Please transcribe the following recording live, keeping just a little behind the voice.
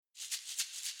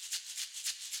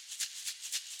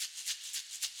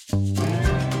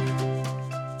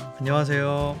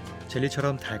안녕하세요.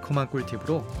 젤리처럼 달콤한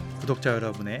꿀팁으로 구독자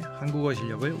여러분의 한국어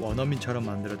실력을 원어민처럼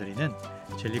만들어드리는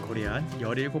젤리코리안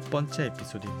 17번째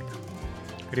에피소드입니다.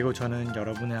 그리고 저는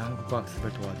여러분의 한국어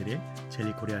학습을 도와드릴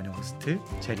젤리코리안의 호스트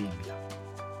젤리입니다.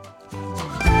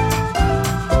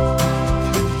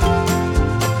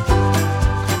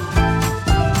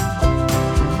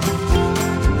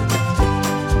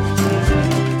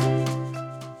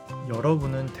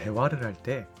 여러분은 대화를 할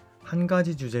때 한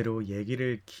가지 주제로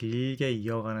얘기를 길게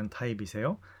이어가는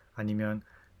타입이세요? 아니면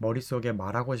머릿속에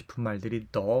말하고 싶은 말들이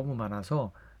너무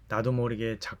많아서 나도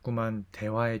모르게 자꾸만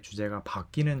대화의 주제가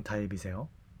바뀌는 타입이세요?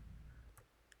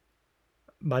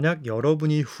 만약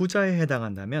여러분이 후자에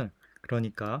해당한다면,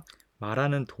 그러니까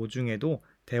말하는 도중에도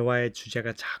대화의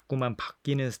주제가 자꾸만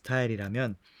바뀌는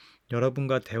스타일이라면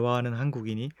여러분과 대화하는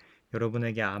한국인이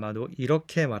여러분에게 아마도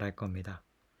이렇게 말할 겁니다.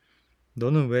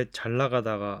 너는 왜 잘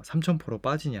나가다가 삼천포로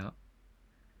빠지냐?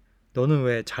 너는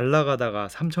왜 잘 나가다가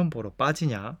삼천포로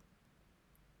빠지냐?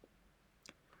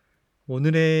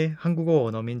 오늘의 한국어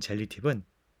원어민 젤리팁은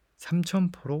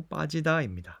삼천포로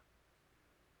빠지다입니다.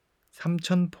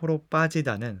 삼천포로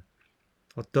빠지다는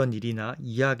어떤 일이나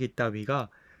이야기 따위가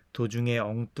도중에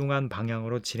엉뚱한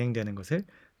방향으로 진행되는 것을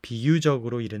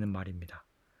비유적으로 이르는 말입니다.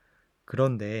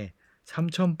 그런데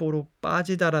삼천포로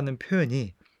빠지다라는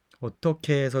표현이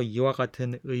어떻게 해서 이와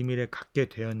같은 의미를 갖게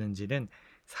되었는지는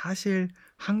사실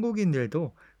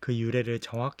한국인들도 그 유래를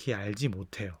정확히 알지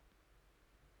못해요.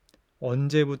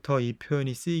 언제부터 이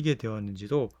표현이 쓰이게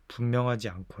되었는지도 분명하지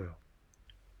않고요.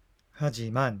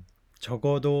 하지만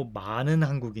적어도 많은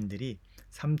한국인들이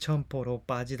삼천포로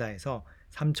빠지다에서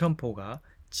삼천포가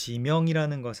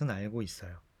지명이라는 것은 알고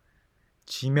있어요.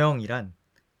 지명이란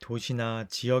도시나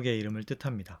지역의 이름을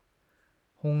뜻합니다.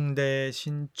 홍대,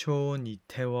 신촌,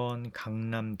 이태원,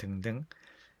 강남 등등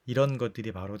이런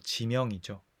것들이 바로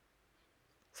지명이죠.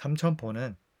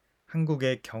 삼천포는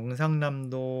한국의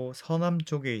경상남도 서남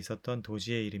쪽에 있었던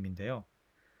도시의 이름인데요.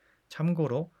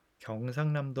 참고로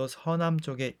경상남도 서남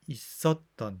쪽에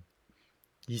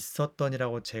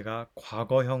있었던이라고 제가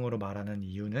과거형으로 말하는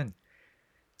이유는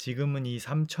지금은 이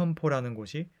삼천포라는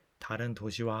곳이 다른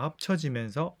도시와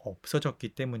합쳐지면서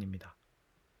없어졌기 때문입니다.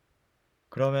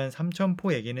 그러면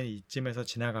삼천포 얘기는 이쯤에서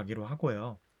지나가기로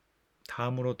하고요.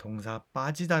 다음으로 동사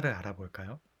빠지다를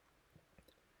알아볼까요?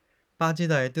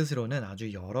 빠지다의 뜻으로는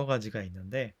아주 여러 가지가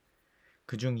있는데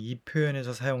그중 이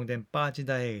표현에서 사용된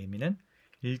빠지다의 의미는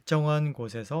일정한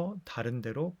곳에서 다른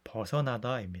데로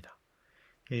벗어나다입니다.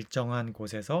 일정한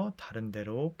곳에서 다른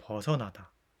데로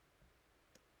벗어나다.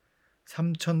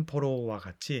 삼천포로와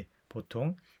같이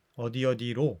보통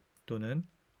어디어디로 또는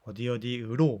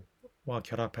어디어디으로와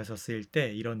결합해서 쓰일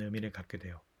때 이런 의미를 갖게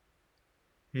돼요.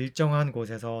 일정한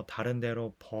곳에서 다른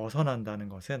데로 벗어난다는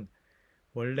것은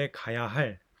원래 가야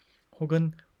할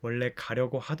혹은 원래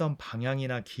가려고 하던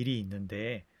방향이나 길이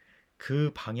있는데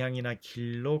그 방향이나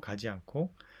길로 가지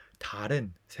않고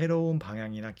다른 새로운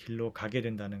방향이나 길로 가게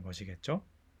된다는 것이겠죠?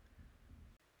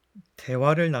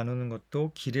 대화를 나누는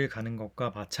것도 길을 가는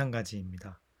것과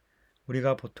마찬가지입니다.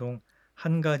 우리가 보통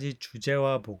한 가지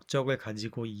주제와 목적을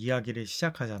가지고 이야기를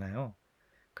시작하잖아요.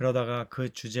 그러다가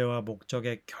그 주제와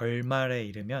목적의 결말에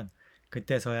이르면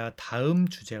그때서야 다음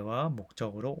주제와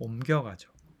목적으로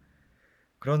옮겨가죠.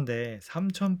 그런데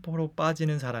삼천포로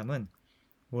빠지는 사람은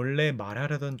원래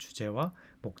말하려던 주제와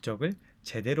목적을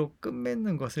제대로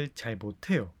끝맺는 것을 잘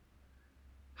못해요.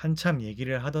 한참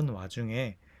얘기를 하던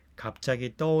와중에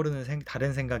갑자기 떠오르는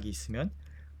다른 생각이 있으면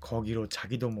거기로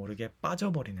자기도 모르게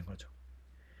빠져버리는 거죠.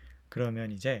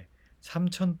 그러면 이제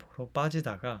삼천포로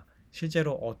빠지다가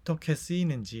실제로 어떻게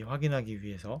쓰이는지 확인하기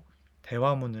위해서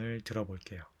대화문을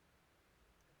들어볼게요.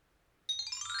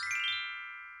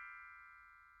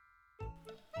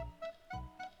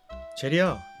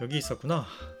 제리야, 여기 있었구나.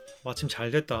 마침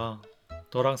잘 됐다.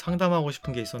 너랑 상담하고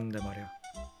싶은 게 있었는데 말이야.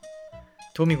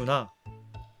 톰이구나.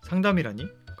 상담이라니?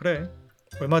 그래.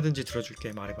 얼마든지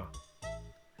들어줄게. 말해봐.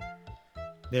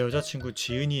 내 여자친구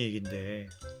지은이 얘긴데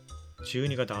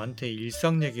지은이가 나한테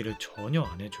일상 얘기를 전혀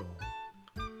안 해줘.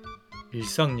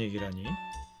 일상 얘기라니?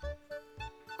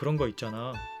 그런 거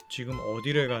있잖아. 지금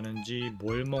어디를 가는지,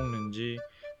 뭘 먹는지,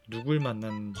 누굴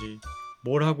만났는지,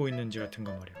 뭘 하고 있는지 같은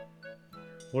거 말이야.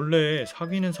 원래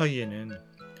사귀는 사이에는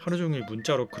하루 종일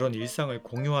문자로 그런 일상을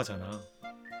공유하잖아.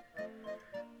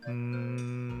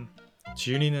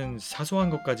 지은이는 사소한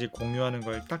것까지 공유하는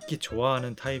걸 딱히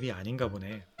좋아하는 타입이 아닌가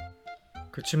보네.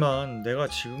 그치만 내가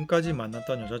지금까지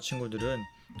만났던 여자친구들은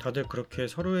다들 그렇게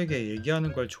서로에게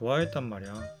얘기하는 걸 좋아했단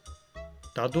말이야.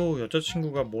 나도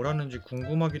여자친구가 뭘 하는지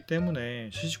궁금하기 때문에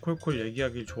시시콜콜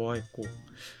얘기하길 좋아했고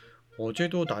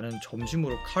어제도 나는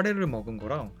점심으로 카레를 먹은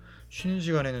거랑 쉬는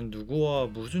시간에는 누구와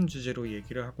무슨 주제로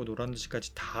얘기를 하고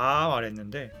놀았는지까지 다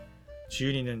말했는데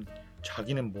지은이는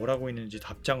자기는 뭘 하고 있는지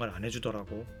답장을 안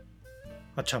해주더라고.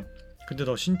 아참, 근데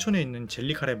너 신촌에 있는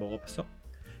젤리 카레 먹어봤어?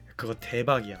 그거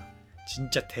대박이야.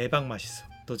 진짜 대박 맛있어.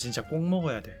 너 진짜 꼭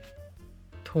먹어야 돼.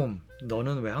 톰,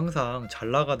 너는 왜 항상 잘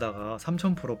나가다가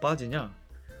삼천포로 빠지냐?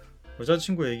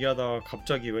 여자친구 얘기하다가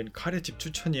갑자기 웬 카레집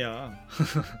추천이야.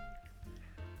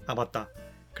 아 맞다.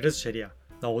 그래서 제리야,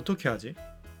 나 어떻게 하지?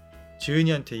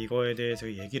 지은이한테 이거에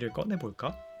대해서 얘기를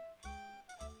꺼내볼까?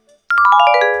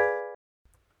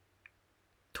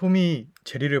 톰이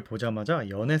제리를 보자마자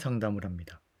연애 상담을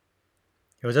합니다.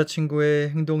 여자친구의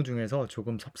행동 중에서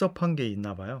조금 섭섭한 게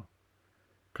있나 봐요.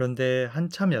 그런데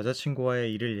한참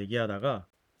여자친구와의 일을 얘기하다가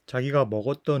자기가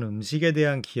먹었던 음식에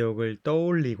대한 기억을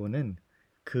떠올리고는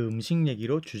그 음식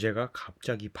얘기로 주제가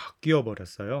갑자기 바뀌어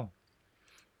버렸어요.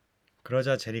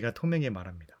 그러자 제리가 톰에게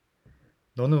말합니다.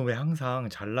 너는 왜 항상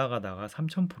잘 나가다가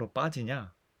삼천포로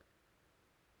빠지냐?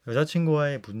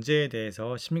 여자친구와의 문제에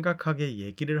대해서 심각하게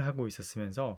얘기를 하고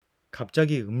있었으면서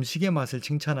갑자기 음식의 맛을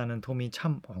칭찬하는 톰이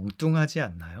참 엉뚱하지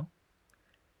않나요?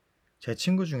 제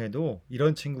친구 중에도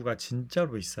이런 친구가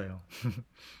진짜로 있어요.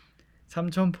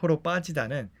 삼천포로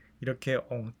빠지다는 이렇게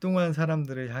엉뚱한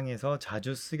사람들을 향해서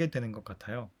자주 쓰게 되는 것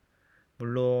같아요.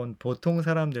 물론 보통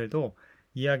사람들도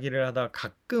이야기를 하다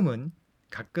가끔은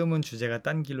주제가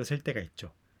딴 길로 셀 때가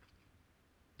있죠.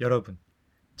 여러분,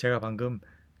 제가 방금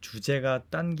주제가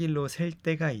딴 길로 셀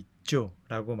때가 있죠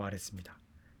라고 말했습니다.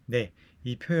 네,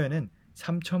 이 표현은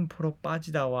삼천포로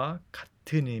빠지다와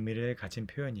같은 의미를 가진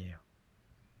표현이에요.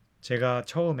 제가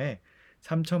처음에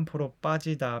삼천포로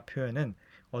빠지다 표현은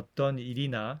어떤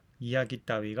일이나 이야기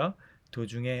따위가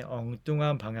도중에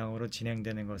엉뚱한 방향으로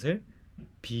진행되는 것을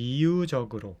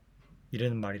비유적으로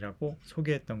이르는 말이라고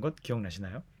소개했던 것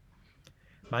기억나시나요?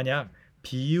 만약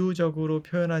비유적으로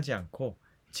표현하지 않고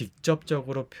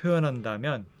직접적으로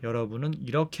표현한다면 여러분은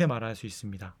이렇게 말할 수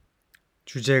있습니다.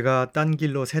 주제가 딴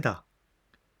길로 새다.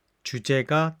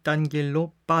 주제가 딴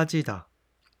길로 빠지다.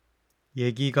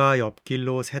 얘기가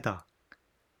옆길로 새다.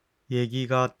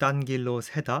 얘기가 딴 길로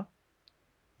새다.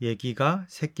 얘기가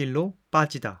샛길로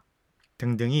빠지다.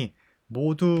 등등이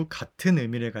모두 같은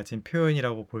의미를 가진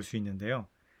표현이라고 볼 수 있는데요.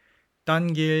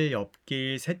 딴 길,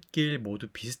 옆길, 샛길 모두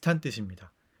비슷한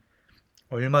뜻입니다.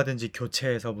 얼마든지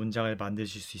교체해서 문장을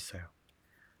만드실 수 있어요.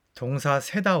 동사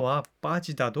새다와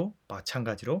빠지다도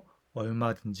마찬가지로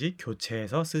얼마든지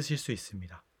교체해서 쓰실 수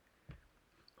있습니다.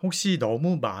 혹시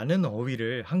너무 많은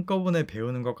어휘를 한꺼번에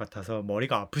배우는 것 같아서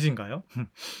머리가 아프신가요?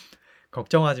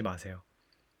 걱정하지 마세요.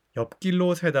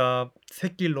 옆길로 새다,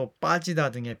 샛길로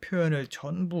빠지다 등의 표현을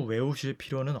전부 외우실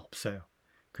필요는 없어요.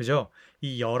 그저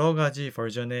이 여러 가지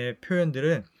버전의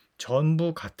표현들은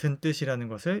전부 같은 뜻이라는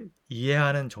것을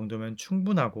이해하는 정도면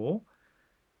충분하고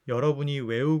여러분이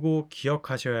외우고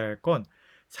기억하셔야 할 건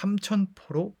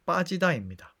삼천포로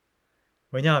빠지다입니다.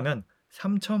 왜냐하면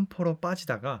삼천포로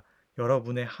빠지다가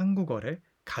여러분의 한국어를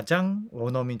가장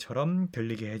원어민처럼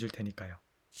들리게 해줄 테니까요.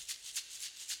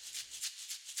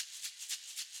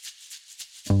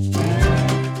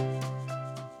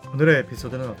 오늘의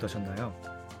에피소드는 어떠셨나요?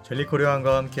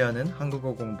 젤리코리안과 함께하는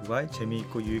한국어 공부가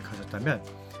재미있고 유익하셨다면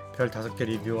별 5개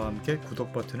리뷰와 함께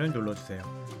구독 버튼을 눌러주세요.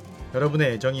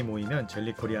 여러분의 애정이 모이면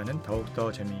젤리코리안은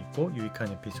더욱더 재미있고 유익한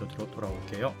에피소드로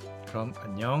돌아올게요. 그럼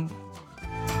안녕.